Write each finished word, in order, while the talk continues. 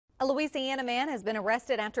A Louisiana man has been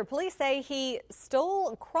arrested after police say he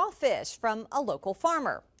stole crawfish from a local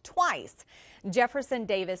farmer twice. Jefferson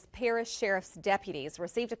Davis Parish Sheriff's deputies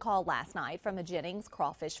received a call last night from a Jennings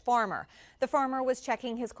crawfish farmer. The farmer was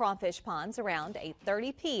checking his crawfish ponds around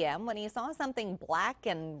 8:30 p.m. when he saw something black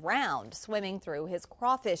and round swimming through his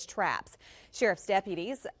crawfish traps. Sheriff's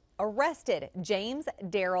deputies arrested James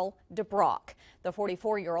Darrel Dubroc. The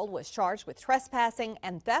 44-year-old was charged with trespassing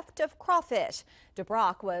and theft of crawfish.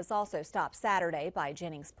 Dubroc was also stopped Saturday by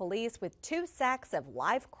Jennings police with 2 sacks of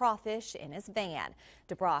live crawfish in his van.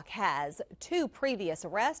 Dubroc has 2 previous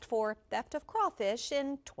arrests for theft of crawfish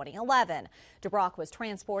in 2011. Dubroc was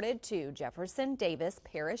transported to Jefferson Davis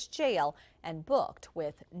Parish Jail and booked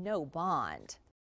with no bond.